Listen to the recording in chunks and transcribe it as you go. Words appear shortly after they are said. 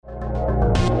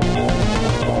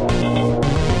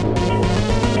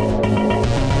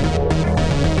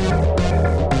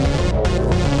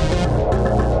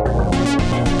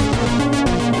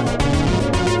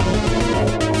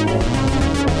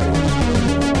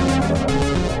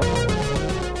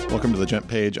the Gent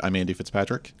page. I'm Andy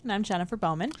Fitzpatrick. And I'm Jennifer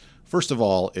Bowman. First of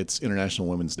all, it's International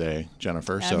Women's Day,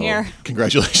 Jennifer. I'm here.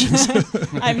 Congratulations.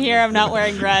 I'm here. I'm not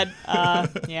wearing red.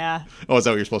 Yeah. Oh, is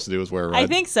that what you're supposed to do? Is wear red? I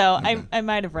think so. Okay. I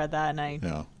might have read that,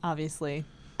 and obviously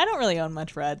I don't really own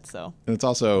much red, so. And it's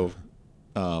also,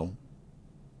 I'm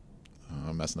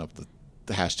messing up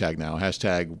the hashtag now.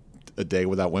 Hashtag a day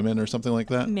without women or something like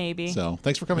that. Maybe. So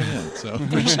thanks for coming in. So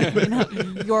appreciate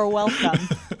it. You're welcome.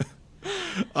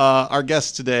 Our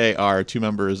guests today are two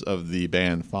members of the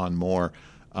band Fonn Mór.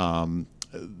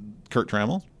 Kurt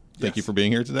Trammell, thank you for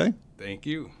being here today. Thank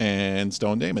you. And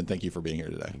Stone Damon, thank you for being here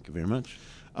today. Thank you very much.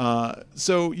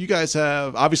 So you guys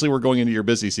have, obviously we're going into your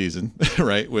busy season,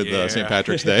 right, with St.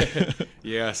 Patrick's Day.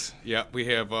 Yes. Yeah, we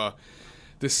have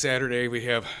this Saturday we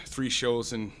have 3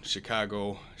 shows in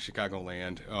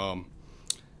Chicagoland.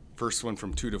 First one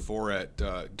from 2 to 4 at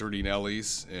Dirty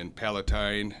Nelly's in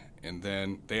Palatine, and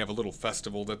then they have a little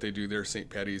festival that they do there, St.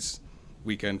 Patty's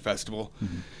Weekend Festival.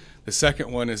 Mm-hmm. The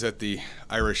second one is at the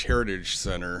Irish Heritage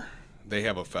Center. They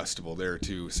have a festival there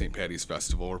too, St. Patty's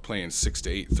Festival. We're playing 6 to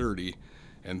 8:30,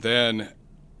 and then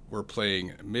we're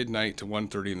playing midnight to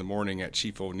 1:30 in the morning at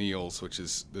Chief O'Neill's, which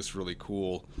is this really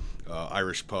cool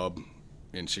Irish pub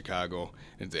in Chicago.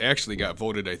 It actually got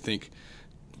voted, I think,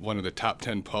 one of the top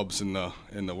 10 pubs in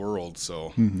the world.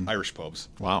 So Irish pubs.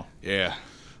 Wow. Yeah.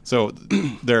 So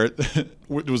there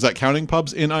was that counting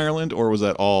pubs in Ireland, or was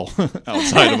that all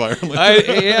outside of Ireland?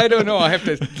 I don't know. I have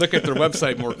to look at their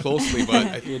website more closely,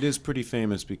 but it is pretty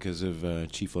famous because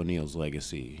of Chief O'Neill's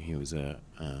legacy. He was an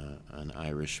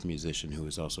Irish musician who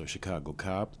was also a Chicago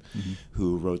cop,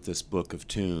 who wrote this book of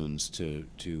tunes to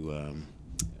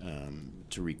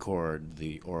record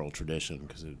the oral tradition,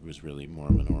 because it was really more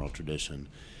of an oral tradition,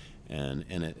 and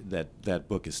that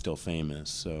book is still famous.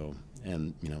 So.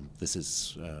 And this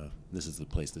is the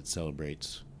place that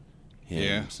celebrates him.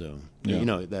 Yeah. So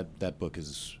yeah. that book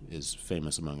is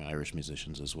famous among Irish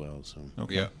musicians as well. So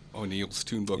okay. Yeah, O'Neill's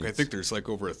tune book. I think there's like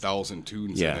over 1,000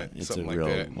 tunes in it. It's something a real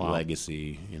like that.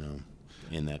 legacy,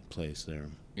 in that place there.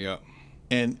 Yeah.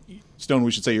 And Stone,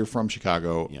 we should say you're from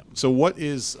Chicago. Yeah. So what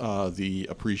is the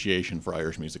appreciation for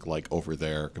Irish music like over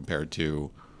there compared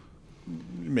to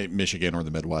Michigan or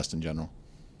the Midwest in general?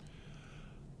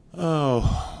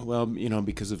 Oh, well,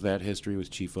 because of that history with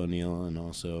Chief O'Neill, and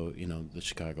also, the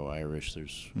Chicago Irish,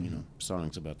 there's,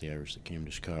 songs about the Irish that came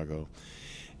to Chicago.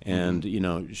 And,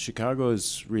 Chicago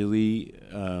is really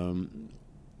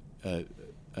a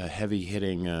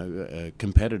heavy-hitting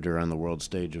competitor on the world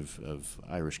stage of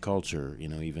Irish culture.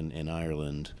 Even in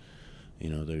Ireland,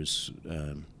 there's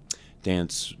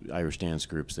Irish dance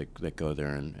groups that go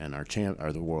there and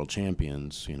are the world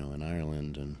champions, in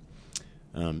Ireland. And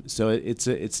so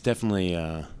it's definitely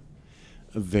a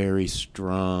very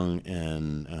strong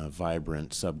and vibrant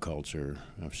subculture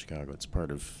of Chicago. It's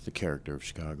part of the character of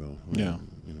Chicago. Yeah.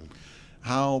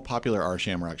 How popular are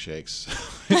Shamrock Shakes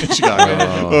in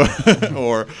Chicago?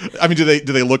 Or do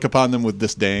they look upon them with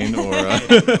disdain? Or I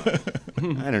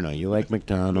don't know. You like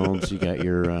McDonald's? You got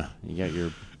your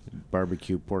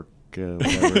barbecue pork.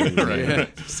 Whatever,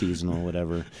 right. Seasonal,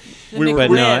 whatever.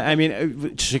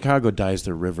 Chicago dyes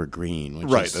their river green.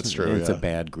 Which is, that's true. It's a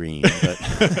bad green,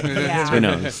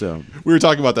 but So we were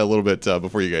talking about that a little bit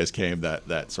before you guys came.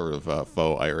 That sort of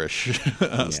faux Irish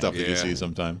stuff that you see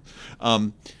sometimes.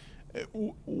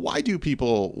 Why do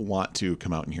people want to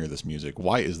come out and hear this music?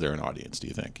 Why is there an audience, do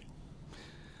you think?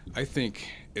 I think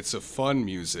it's a fun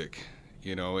music.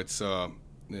 It's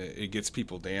it gets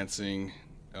people dancing.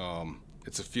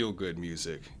 It's a feel-good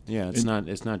music. Yeah, it's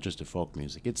not just a folk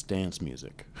music. It's dance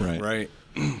music. Right.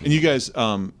 And you guys,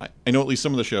 I know at least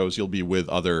some of the shows you'll be with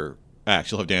other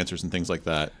acts. You'll have dancers and things like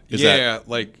that.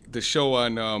 Like the show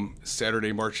on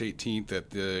Saturday, March 18th at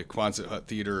the Quonset Hut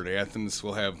Theater at Athens,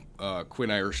 we'll have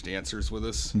Quinn Irish dancers with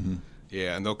us. Mm-hmm.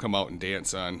 Yeah, and they'll come out and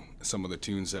dance on some of the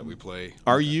tunes that we play.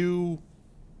 Are you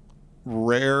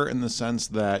rare in the sense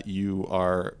that you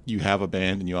have a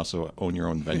band and you also own your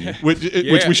own venue, which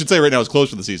we should say right now is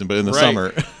closed for the season, but in the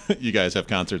summer you guys have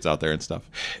concerts out there and stuff.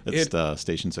 It's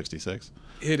Station 66.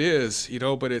 It is,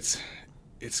 but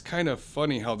it's kind of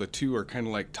funny how the two are kind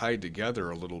of like tied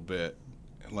together a little bit.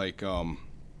 Like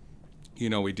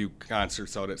we do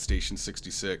concerts out at Station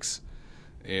 66,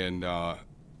 and I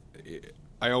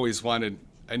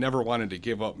never wanted to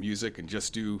give up music and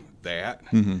just do that.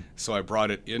 Mm-hmm. So I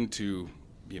brought it into,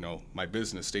 my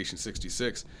business, Station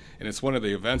 66. And it's one of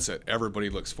the events that everybody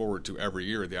looks forward to every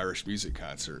year, the Irish Music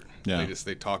Concert. Yeah.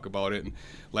 They talk about it. And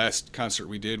last concert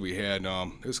we did, we had,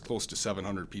 it was close to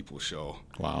 700 people show.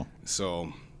 Wow.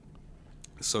 So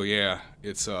yeah,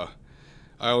 it's, I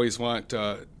always want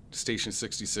Station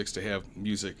 66 to have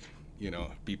music,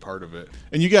 be part of it.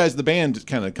 And you guys, the band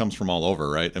kind of comes from all over,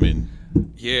 right? I mean,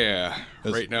 yeah.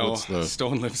 Right now,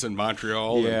 Stone lives in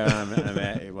Montreal. Yeah,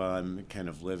 I'm kind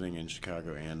of living in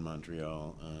Chicago and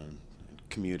Montreal,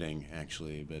 commuting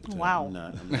actually, but wow. I'm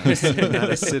not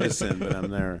a citizen, but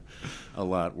I'm there a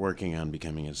lot, working on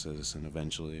becoming a citizen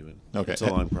eventually. But okay. It's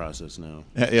a long process now.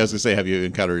 Yeah, I was gonna say, have you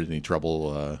encountered any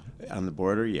trouble on the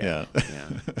border? Yeah.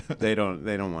 They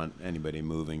don't want anybody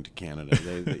moving to Canada.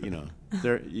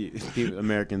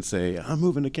 Americans say, "I'm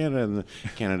moving to Canada," and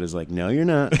Canada's like, "No, you're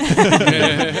not."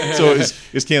 So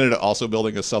is Canada also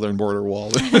building a southern border wall?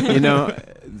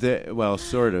 Well,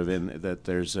 sort of, in that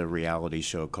there's a reality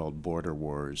show called Border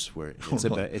Wars, where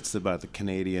it's about the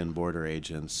Canadian border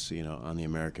agents, on the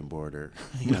American border.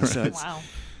 So wow.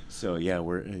 So yeah,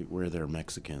 we're their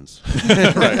Mexicans.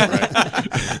 Right.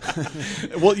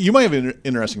 Well, you might have an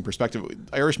interesting perspective.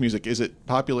 Irish music, is it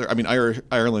popular? I mean,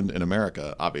 Ireland and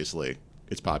America, obviously,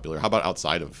 it's popular. How about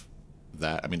outside of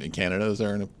that? I mean, in Canada, is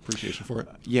there an appreciation for it?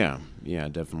 Yeah,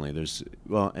 definitely.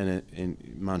 And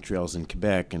in Montreal's in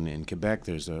Quebec, and in Quebec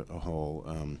there's a whole.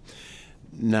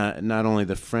 Not only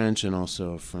the French and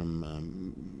also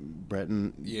from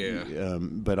Breton,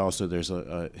 but also there's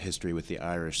a history with the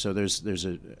Irish. So there's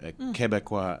a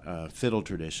Quebecois fiddle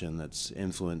tradition that's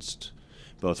influenced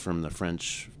both from the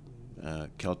French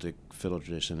Celtic fiddle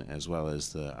tradition as well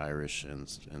as the Irish and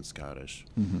Scottish.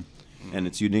 Mm-hmm. And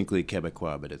it's uniquely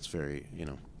Quebecois, but it's very,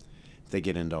 they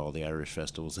get into all the Irish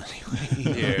festivals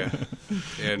anyway. Yeah,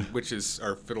 and which is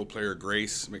our fiddle player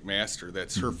Grace McMaster.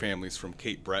 That's her family's from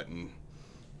Cape Breton.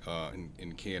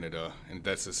 In Canada, and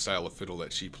that's the style of fiddle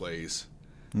that she plays.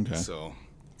 Okay. So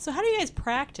how do you guys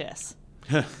practice?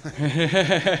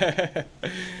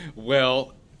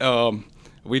 Well,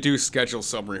 we do schedule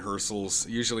some rehearsals.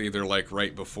 Usually they're like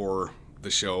right before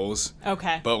the shows.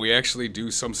 Okay. But we actually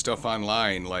do some stuff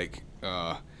online. Like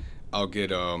I'll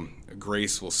get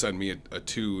Grace will send me a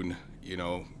tune,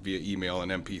 via email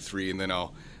and MP3, and then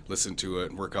I'll listen to it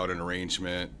and work out an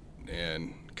arrangement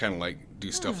and kind of like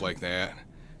do stuff like that.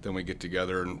 Then we get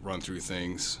together and run through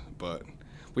things. But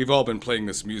we've all been playing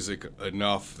this music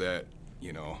enough that,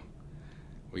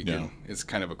 we can. It's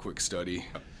kind of a quick study.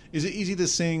 Is it easy to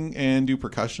sing and do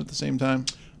percussion at the same time?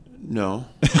 No.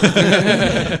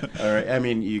 All right. I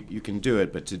mean, you can do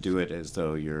it, but to do it as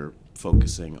though you're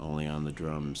focusing only on the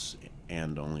drums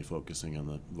and only focusing on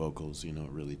the vocals, it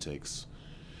really takes...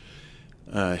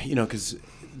 because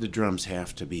the drums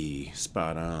have to be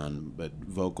spot on, but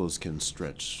vocals can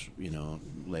stretch,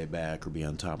 lay back or be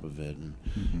on top of it, and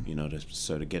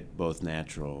to get both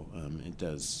natural, it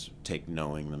does take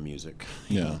knowing the music.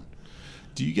 Yeah.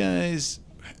 Do you guys,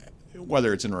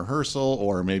 whether it's in rehearsal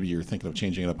or maybe you're thinking of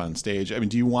changing it up on stage, I mean,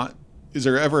 is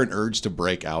there ever an urge to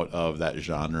break out of that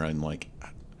genre and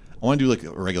I want to do like a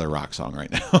regular rock song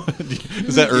right now?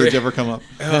 Does that urge ever come up?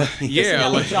 Yeah,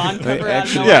 like John cover out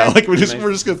of nowhere. Yeah, we're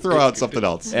just gonna throw out something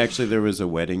else. Actually, there was a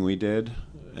wedding we did,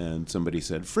 and somebody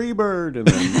said "Freebird," and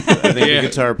then I think the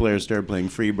guitar player started playing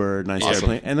 "Freebird," and I started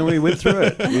playing, and then we went through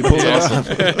it. We pulled it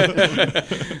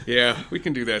off. Yeah, we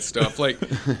can do that stuff. Like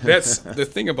that's the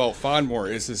thing about Fonn Mór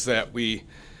is that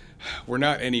we're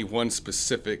not any one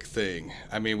specific thing.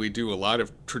 I mean, we do a lot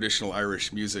of traditional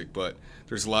Irish music, but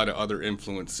there's a lot of other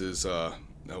influences,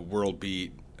 world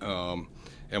beat, and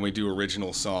we do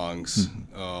original songs,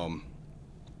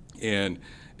 and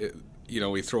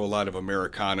we throw a lot of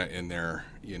Americana in there,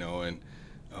 and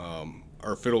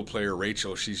our fiddle player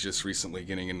Rachel, she's just recently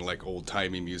getting into like old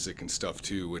timey music and stuff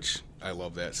too, which I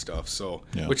love that stuff. So,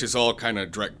 which is all kind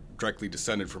of directly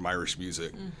descended from Irish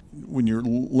music. When you're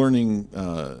learning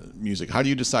music, how do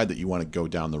you decide that you want to go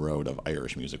down the road of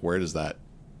Irish music? Where does that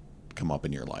come up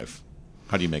in your life?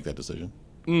 How do you make that decision?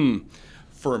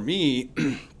 For me,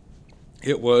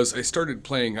 I started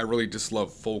playing, I really just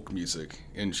love folk music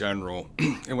in general.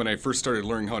 And when I first started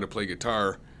learning how to play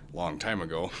guitar, a long time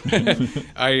ago,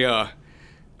 I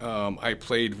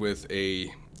played with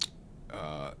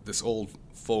this old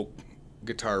folk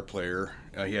guitar player.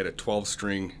 He had a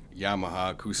 12-string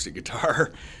Yamaha acoustic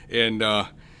guitar, and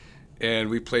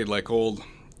we played like old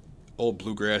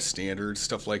bluegrass standards,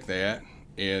 stuff like that.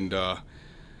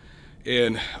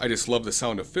 And I just love the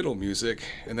sound of fiddle music.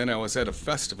 And then I was at a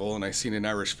festival and I seen an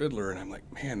Irish fiddler, and I'm like,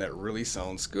 man, that really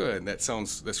sounds good. That's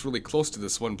really close to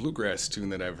this one bluegrass tune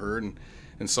that I've heard.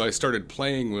 And so I started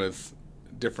playing with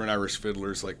different Irish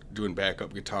fiddlers, like doing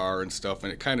backup guitar and stuff.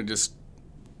 And it kind of just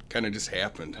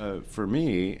happened. For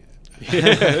me,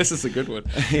 this is a good one.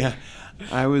 Yeah,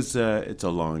 I was. It's a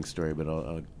long story, but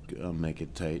I'll make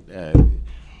it tight.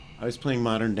 I was playing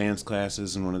modern dance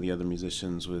classes, and one of the other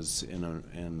musicians was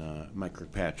Mike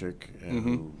Kirkpatrick,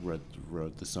 who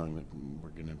wrote the song that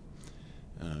we're going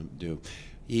to do.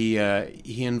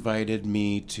 He invited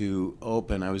me to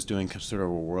open. I was doing sort of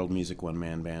a world music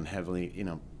one-man band, heavily,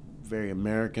 very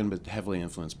American, but heavily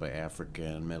influenced by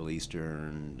African, Middle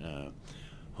Eastern,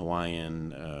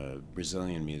 Hawaiian,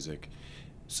 Brazilian music,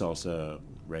 salsa,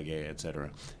 reggae,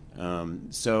 etc.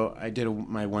 So I did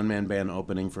my one-man band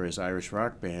opening for his Irish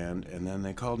rock band, and then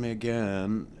they called me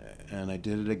again, and I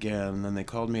did it again, and then they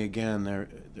called me again.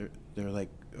 They're like,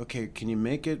 okay, can you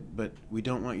make it? But we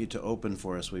don't want you to open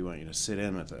for us. We want you to sit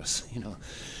in with us,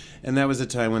 And that was a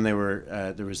time when there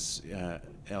was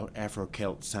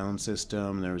Afro-Celt sound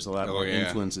system. There was a lot more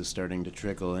influences starting to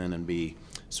trickle in and be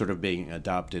sort of being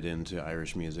adopted into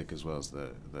Irish music, as well as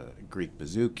the Greek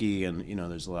bouzouki,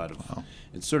 and there's a lot of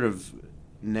it's sort of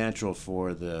natural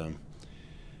for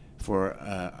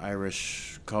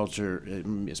Irish culture,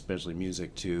 especially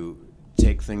music, to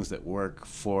take things that work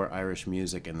for Irish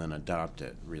music and then adopt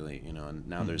it, really, and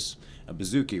now there's a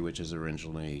bouzouki, which is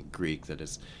originally Greek, that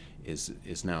is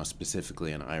now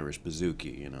specifically an Irish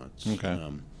bouzouki, It's,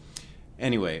 okay.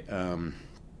 Anyway,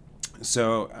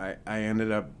 so I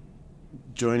ended up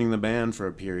joining the band for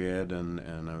a period,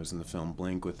 and I was in the film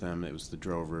Blink with them. It was the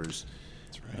Drovers.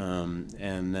 That's right.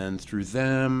 And then through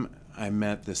them, I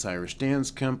met this Irish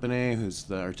dance company, who's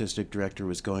the artistic director,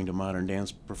 was going to modern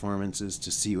dance performances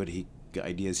to see what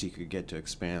ideas he could get to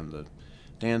expand the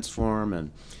dance form.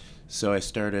 And so I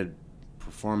started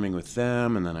performing with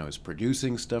them, and then I was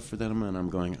producing stuff for them, and I'm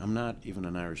going, I'm not even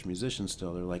an Irish musician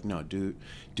still. They're like, no, do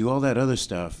all that other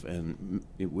stuff, and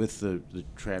with the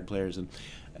trad players, and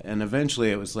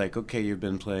eventually it was like, okay, you've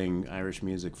been playing Irish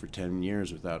music for 10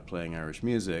 years without playing Irish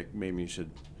music. Maybe you should,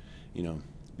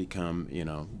 become,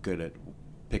 good at,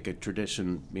 pick a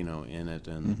tradition, in it.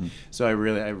 And so I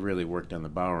really worked on the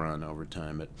bowron over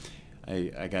time. But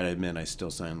I got to admit, I still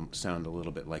sound a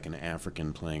little bit like an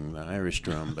African playing the Irish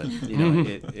drum. But,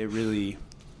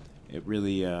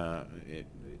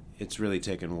 it's really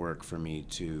taken work for me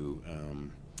to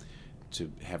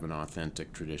have an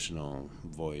authentic traditional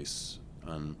voice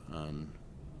on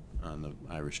the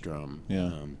Irish drum.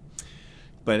 Yeah.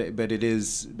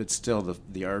 But still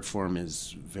the art form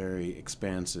is very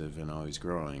expansive and always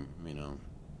growing.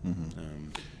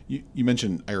 You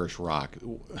mentioned Irish rock.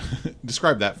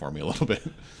 Describe that for me a little bit.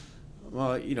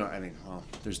 Well,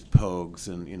 there's the Pogues,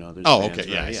 and there's okay, bands,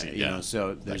 yeah, right? I see, yeah.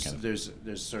 So there's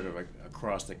sort of a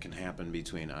cross that can happen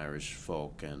between Irish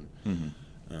folk and.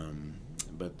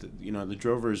 But the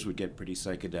Drovers would get pretty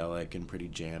psychedelic and pretty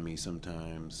jammy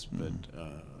sometimes, but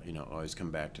always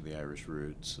come back to the Irish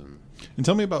roots. And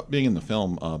tell me about being in the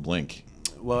film Blink.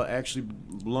 Well, actually,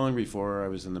 long before I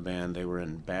was in the band, they were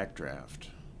in Backdraft.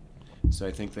 So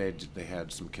I think they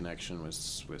had some connection with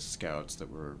scouts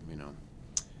that were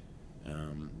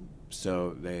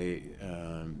so they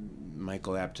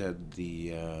Michael Apted,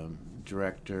 the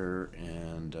director,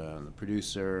 and the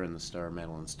producer, and the star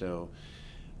Madeline Stowe.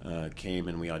 Came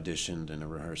and we auditioned in a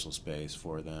rehearsal space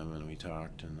for them, and we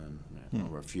talked, and then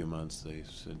over a few months they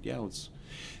said, yeah, let's.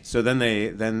 So then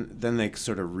they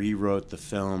sort of rewrote the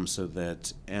film so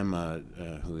that Emma,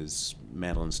 who is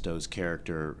Madeline Stowe's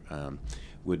character,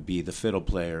 would be the fiddle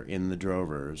player in the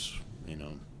Drovers,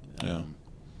 Yeah.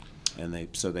 And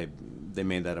they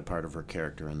made that a part of her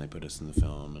character, and they put us in the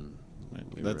film, and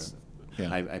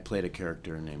yeah. I played a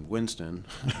character named Winston.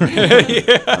 It's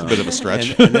a bit of a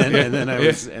stretch. And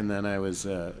then I was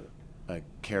a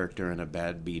character in a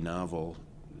Bad Bee novel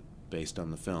based on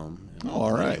the film. And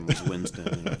all right. My name was Winston.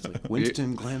 And it's like,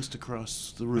 Winston glanced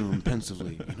across the room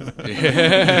pensively.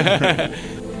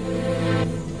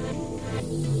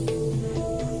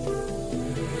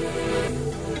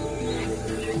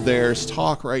 There's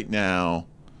talk right now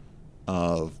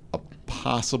of a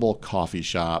possible coffee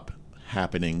shop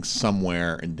happening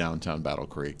somewhere in downtown Battle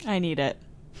Creek. I need it.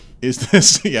 Is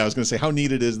this? Yeah, I was going to say, how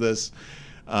needed is this?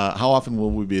 How often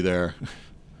will we be there?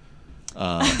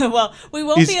 Well, we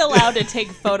won't be allowed to take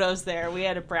photos there. We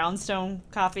had a brownstone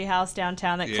coffee house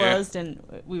downtown that closed, and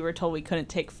we were told we couldn't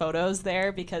take photos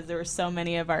there because there were so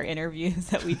many of our interviews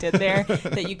that we did there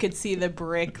that you could see the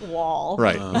brick wall.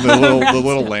 Right, the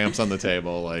little lamps on the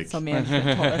table. Like, so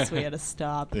management told us we had to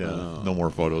stop. Yeah, no more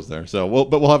photos there. So,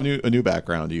 but we'll have a new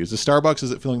background to use. The Starbucks,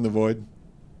 is it filling the void?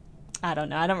 I don't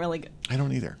know. I don't really. I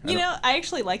don't either. I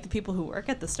actually like the people who work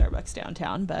at the Starbucks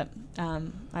downtown, but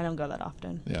I don't go that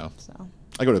often. Yeah. So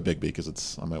I go to Big B because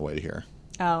it's on my way to here.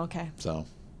 Oh, okay. So,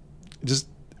 just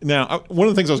now, one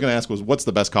of the things I was going to ask was, what's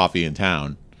the best coffee in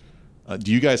town?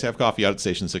 Do you guys have coffee out at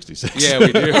Station 66? Yeah,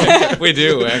 we do. We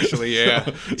do, actually, yeah.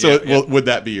 So would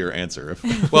that be your answer?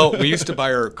 Well, we used to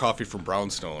buy our coffee from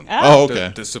Brownstone. Oh,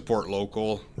 okay. To support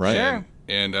local. Right. Sure.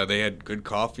 And they had good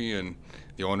coffee, and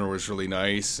the owner was really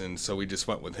nice, and so we just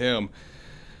went with him.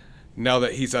 Now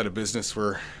that he's out of business,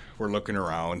 we're looking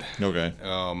around. Okay.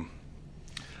 I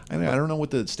don't know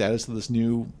what the status of this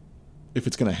new, if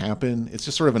it's going to happen. It's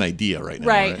just sort of an idea right now.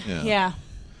 Right. Right?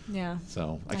 Yeah.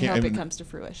 So I hope it comes to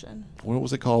fruition. What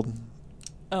was it called?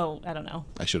 Oh, I don't know.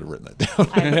 I should have written that down.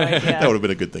 I have no idea. That would have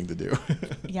been a good thing to do.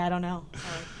 Yeah, I don't know.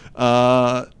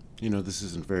 This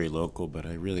isn't very local, but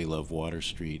I really love Water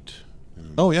Street.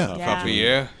 Oh, yeah. Coffee,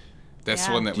 yeah. That's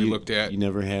the one that we looked at. You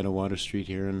never had a Water Street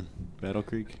here in Battle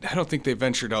Creek? I don't think they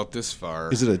ventured out this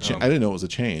far. Is it a chain? I didn't know it was a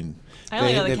chain. I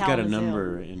only know They've got a Kalamazoo.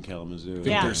 number in Kalamazoo. I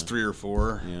think there's 3 or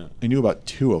 4. Yeah. I knew about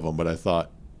 2 of them, but I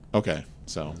thought, okay,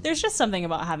 so. There's just something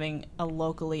about having a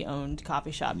locally owned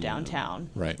coffee shop downtown.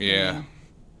 Right. Yeah.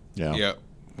 Yeah. Yeah.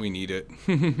 We need it.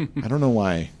 I don't know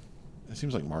why. It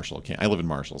seems like Marshall can't. I live in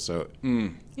Marshall, so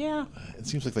Yeah. it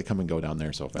seems like they come and go down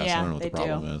there so fast. Yeah, I don't know what the they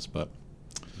problem do. is, but.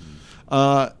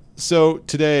 So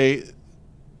today,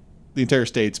 the entire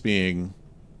state's being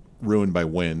ruined by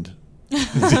wind.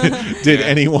 Did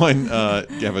anyone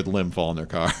have a limb fall in their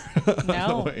car? No. On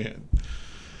the way in?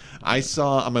 I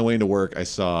saw, on my way into work, I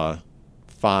saw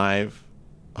 5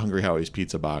 Hungry Howie's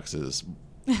pizza boxes,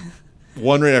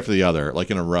 one right after the other, like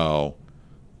in a row,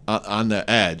 on the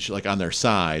edge, like on their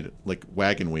side, like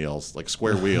wagon wheels, like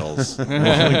square wheels,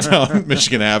 rolling down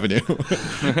Michigan Avenue.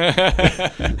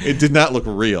 It did not look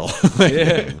real.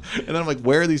 And I'm like,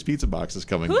 where are these pizza boxes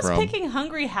coming Who's from? picking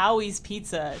Hungry Howie's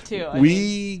pizza, too?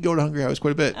 We go to Hungry Howie's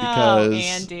quite a bit because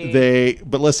Andy.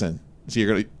 But listen, so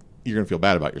you're gonna feel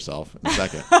bad about yourself in a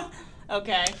second.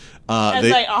 Okay.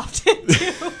 As I often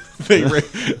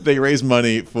do. They raise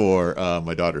money for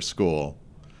my daughter's school,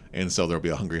 and so there'll be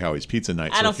a Hungry Howie's pizza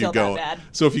night. I don't feel that bad.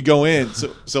 So if you go in,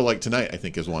 so like tonight I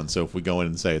think is one. So if we go in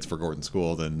and say it's for Gordon's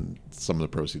school, then some of the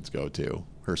proceeds go to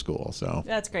her school. So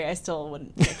That's great. I still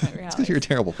wouldn't pick Hungry Howie's. because you're a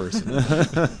terrible person.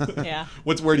 Yeah.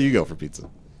 Where do you go for pizza?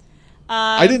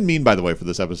 I didn't mean, by the way, for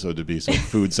this episode to be so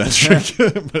food centric,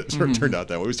 but it sort of turned out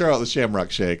that way. We started out with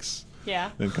Shamrock Shakes.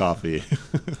 Yeah. Then coffee.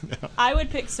 I would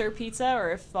pick Sir Pizza,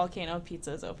 or if Volcano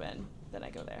Pizza is open, then I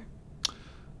go there.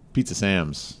 Pizza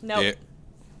Sam's. Nope. Yeah.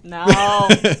 No.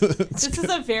 This is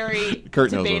a very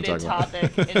Kurt knows what I'm debated talking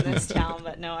about. topic in this town,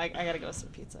 but no, I gotta go Sir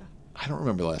Pizza. I don't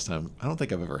remember the last time. I don't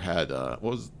think I've ever had, what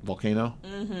was Volcano?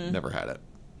 Mm-hmm. Never had it.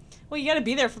 Well, you gotta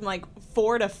be there from like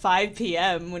 4 to 5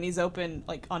 p.m. when he's open,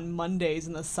 like on Mondays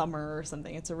in the summer or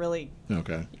something. It's a really...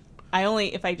 Okay.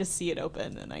 if I just see it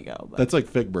open, then I go. But That's like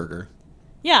Fig Burger.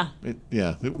 yeah.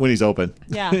 When he's open.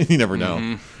 Yeah. You never know.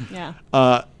 Mm-hmm.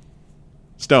 Yeah.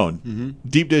 Stone,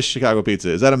 deep dish Chicago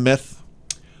pizza. Is that a myth?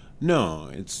 No,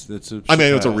 it's a. I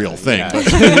mean, it's a real thing, yeah.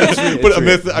 but a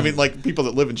myth. I mean, like people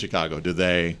that live in Chicago, do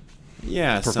they?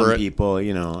 Yeah, prefer some it? people,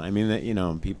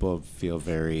 people feel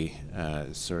very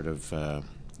sort of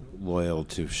loyal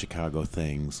to Chicago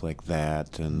things like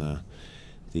that, and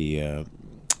the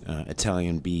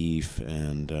Italian beef,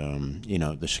 and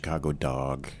the Chicago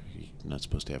dog. You're not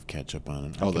supposed to have ketchup on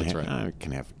it. That's right. I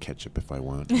can have ketchup if I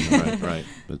want. Right.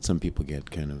 But some people get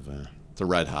kind of. It's a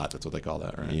red hot. That's what they call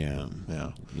that, right? Yeah.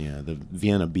 Yeah. Yeah. The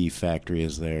Vienna Beef Factory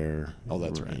is there. Oh,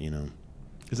 that's right.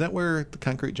 Is Is that where The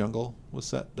Concrete Jungle was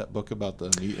set? That book about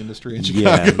the meat industry in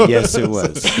Chicago? Yeah, yes, it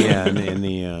was. Yeah, in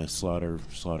the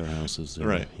slaughterhouses. There.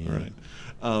 Right, Yeah. right.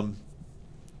 On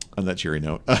that cheery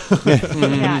note.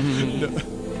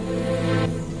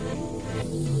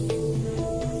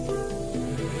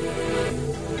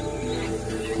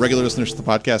 Regular listeners to the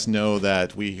podcast know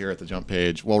that we here at the Jump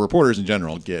Page, well, reporters in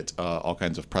general, get all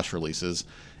kinds of press releases,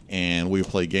 and we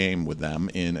play game with them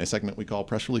in a segment we call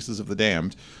Press Releases of the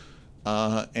Damned.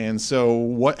 And so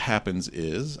what happens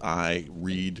is I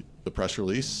read the press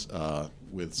release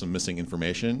with some missing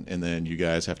information, and then you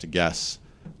guys have to guess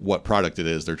what product it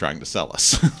is they're trying to sell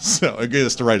us. So I get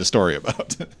us to write a story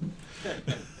about.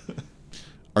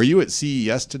 Are you at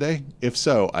CES today? If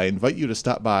so, I invite you to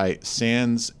stop by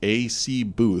Sans AC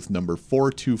booth number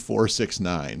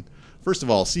 42469. First of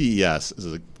all, CES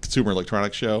is a consumer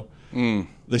electronics show.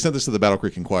 They sent this to the Battle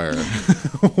Creek Inquirer,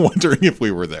 wondering if we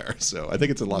were there. So I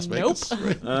think it's in Las Vegas.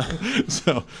 Right?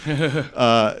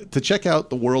 To check out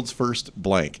the world's first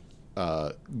blank,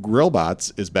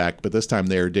 Grillbots is back, but this time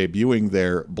they are debuting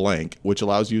their blank, which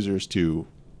allows users to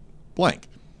blank.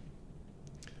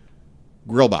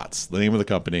 Grillbots, the name of the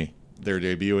company. They're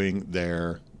debuting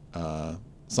their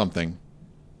something.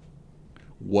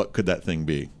 What could that thing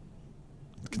be?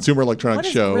 Consumer electronics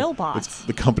show. Grillbots?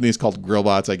 The company is called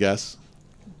Grillbots, I guess.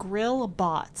 Grill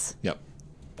bots. Yep.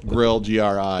 Grill,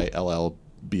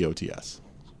 GRILLBOTS.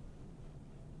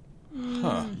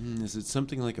 Huh. Is it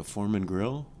something like a Foreman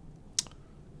grill?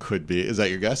 Could be. Is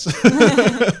that your guess?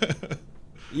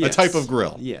 Yes. A type of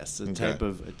grill. Yes, a type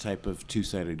of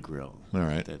two-sided grill. All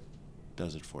right. That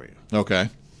does it for you. Okay.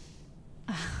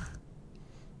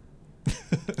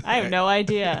 I have no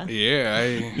idea.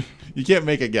 Yeah, You can't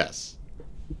make a guess.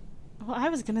 Well, I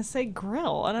was gonna say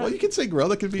grill. I don't. Well, you can say grill.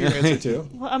 That could be your answer too.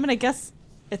 Well, I'm gonna guess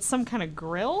it's some kind of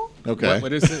grill. Okay.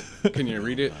 what is it? Can you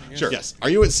read it? Sure. Yes. Are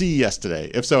you at CES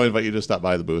today? If so, I invite you to stop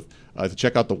by the booth to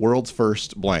check out the world's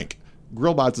first blank.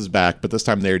 Grillbots is back, but this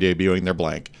time they're debuting their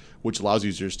blank, which allows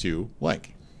users to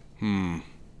blank.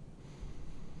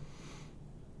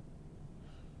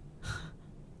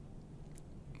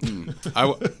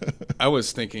 I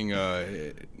was thinking,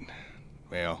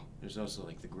 well, There's also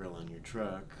like the grill on your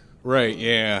truck. right,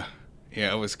 yeah.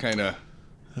 Yeah, it was kind of,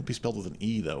 That'd be spelled with an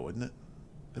E, though, wouldn't it?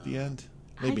 At the end?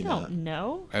 Maybe I don't not.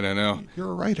 know. I don't know.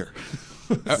 You're a writer.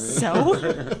 So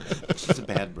She's a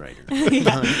bad writer.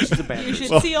 yeah. She's a bad You writer.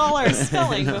 should see all our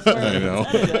spelling before I it's know.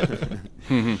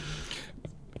 edited.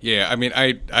 Yeah, I mean,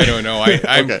 I don't know.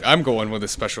 I'm Okay. I'm going with a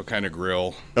special kind of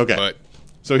grill. Okay. But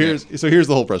So here's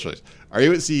the whole press release. Are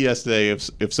you at CES today?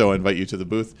 If so, I invite you to the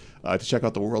booth to check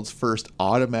out the world's first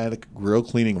automatic grill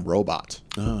cleaning robot.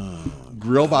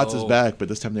 Grillbots is back, but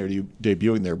this time they're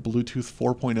debuting their Bluetooth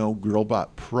 4.0 Grillbot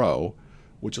Pro,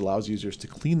 which allows users to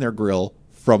clean their grill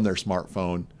from their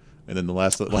smartphone. And then the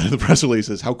last line of the press release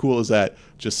is, how cool is that?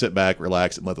 Just sit back,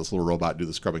 relax, and let this little robot do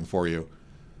the scrubbing for you.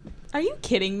 Are you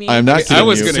kidding me? I'm not kidding I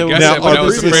was you. going to So guess now that, but I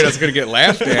was previous- afraid I was going to get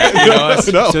laughed at.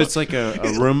 You know? No. So it's like a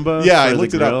Roomba. Yeah, for I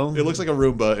looked the it grill? up. It looks like a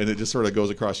Roomba, and it just sort of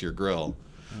goes across your grill.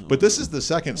 But this is the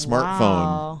second smartphone.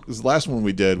 Wow. This last one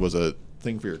we did was a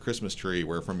thing for your Christmas tree,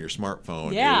 where from your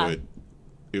smartphone Yeah.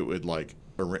 it would like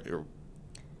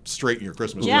straighten your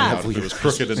Christmas tree Yeah. out if it was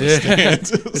crooked in the stand.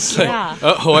 So- Yeah.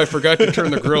 Oh, I forgot to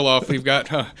turn the grill off. We've got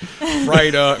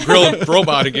fried grill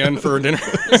robot again for dinner.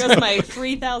 There goes my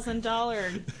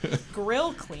 $3,000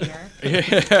 grill cleaner.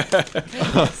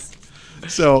 Goodness.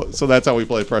 So that's how we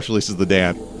play press releases. The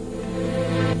Dan.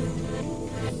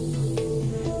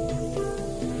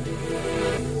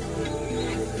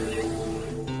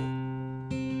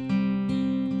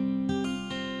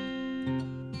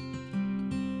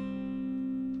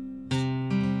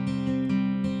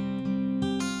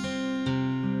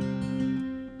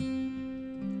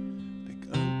 Pick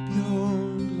up your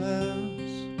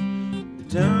glass,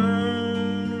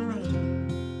 down around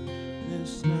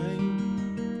this night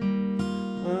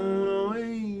won't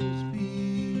always be.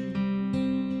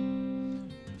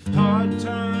 If hard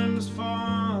times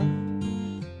fall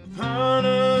upon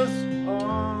us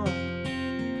all,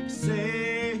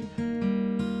 say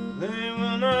they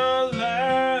will not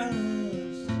last.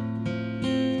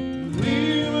 We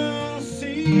will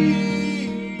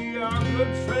see our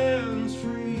good friends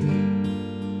free,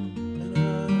 and I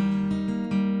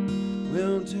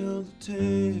will tell the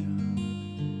tale.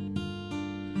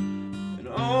 And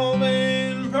all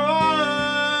vain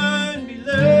pride be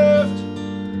left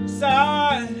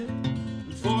aside,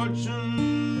 and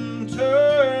fortune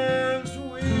turns to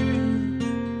wheel.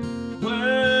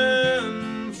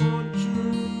 When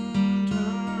fortune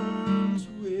turns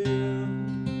to wheel.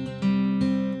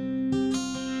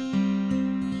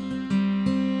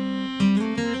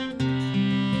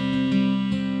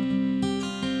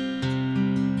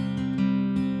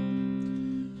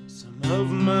 Some of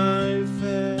my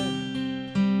fair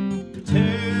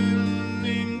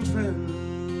pretending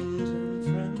friends and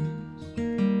friends,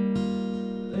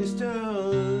 they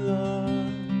still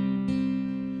love.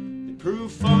 They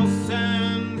prove false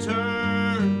and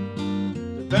turn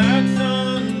their backs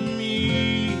on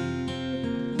me.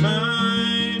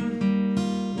 Mine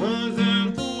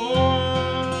wasn't the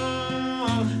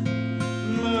wall,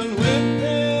 but with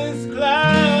this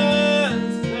glass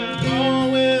that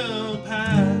all will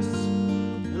pass,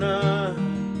 and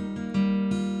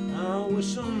I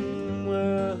wish them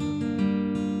well.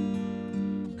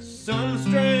 'Cause some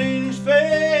strange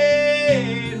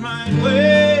fate might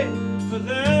wait for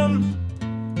them.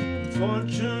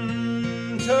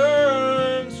 Fortune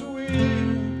turns wheel.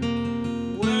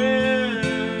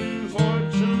 When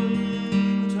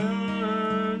fortune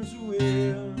turns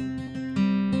wheel.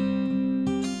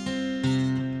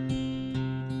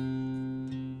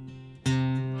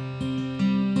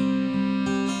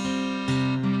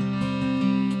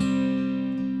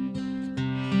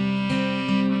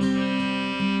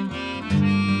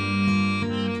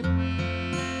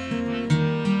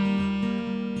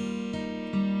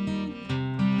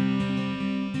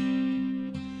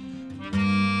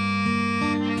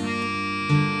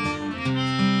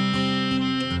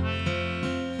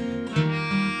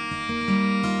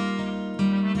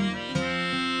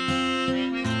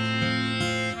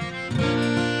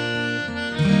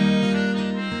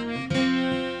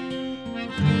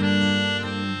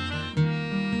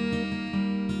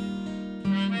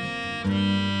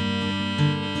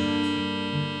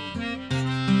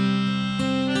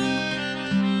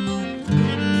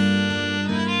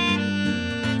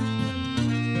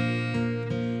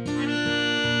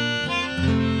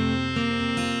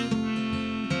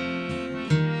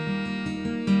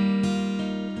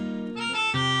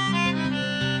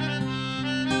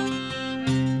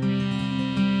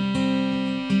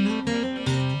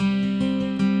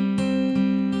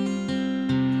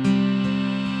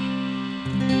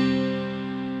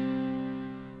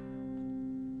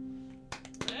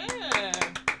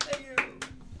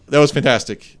 that was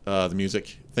fantastic. The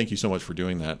music. Thank you so much for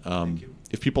doing that.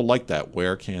 If people like that,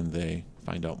 where can they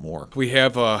find out more? We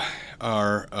have our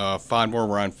Fonn Mór.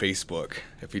 We're on Facebook.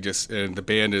 If you just and the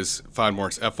band is Fonn Mór.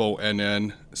 It's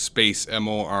FONN space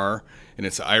MOR, and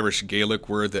it's an Irish Gaelic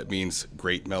word that means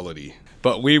great melody.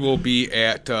 But we will be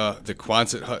at the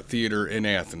Quonset Hut Theater in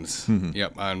Athens.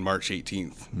 Yep, on March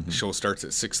 18th. The show starts at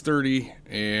 6:30,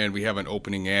 and we have an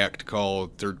opening act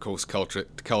called Third Coast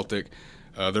Celtic.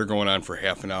 They're going on for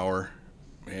half an hour,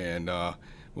 and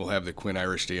we'll have the Quinn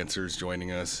Irish dancers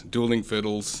joining us, dueling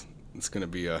fiddles. It's going to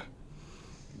be a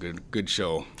good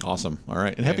show. Awesome. All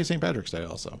right. And happy St. Patrick's Day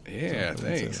also. Yeah, so,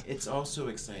 thanks. It's also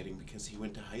exciting because he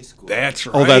went to high school. That's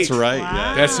right. Oh, that's right. Wow.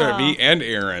 Yeah. That's right. Me and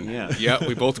Aaron. Yeah.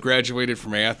 We both graduated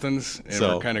from Athens, and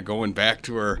we're kind of going back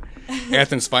to our.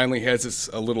 Athens finally has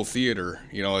a little theater.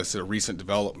 It's a recent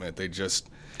development. They just.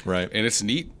 Right. And it's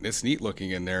neat. It's neat looking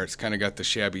in there. It's kind of got the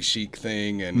shabby chic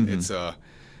thing, and it's a.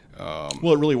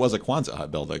 Well, it really was a Quonset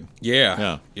Hut building.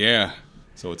 Yeah.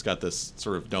 So it's got this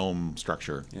sort of dome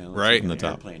structure right in the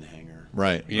top. Airplane hangar.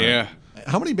 Right. Yeah. Right.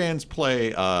 How many bands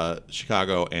play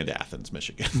Chicago and Athens,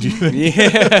 Michigan? Do you think?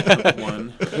 Yeah.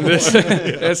 One.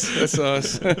 That's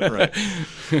us. Right.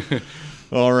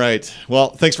 All right. Well,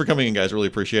 thanks for coming in, guys. Really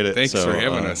appreciate it. Thanks for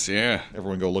having us. Yeah.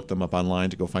 Everyone go look them up online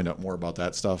to go find out more about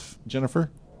that stuff. Jennifer?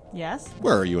 Yes?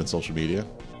 Where are you on social media?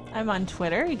 I'm on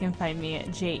Twitter. You can find me at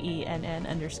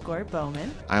JENN_Bowman.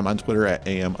 I'm on Twitter at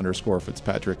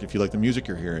AM_Fitzpatrick. If you like the music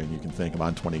you're hearing, you can thank him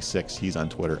on 26. He's on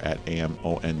Twitter at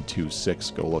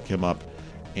AMON26. Go look him up.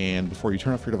 And before you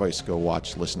turn off your device, go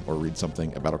watch, listen, or read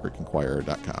something at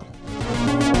BattleCreekInquirer.com.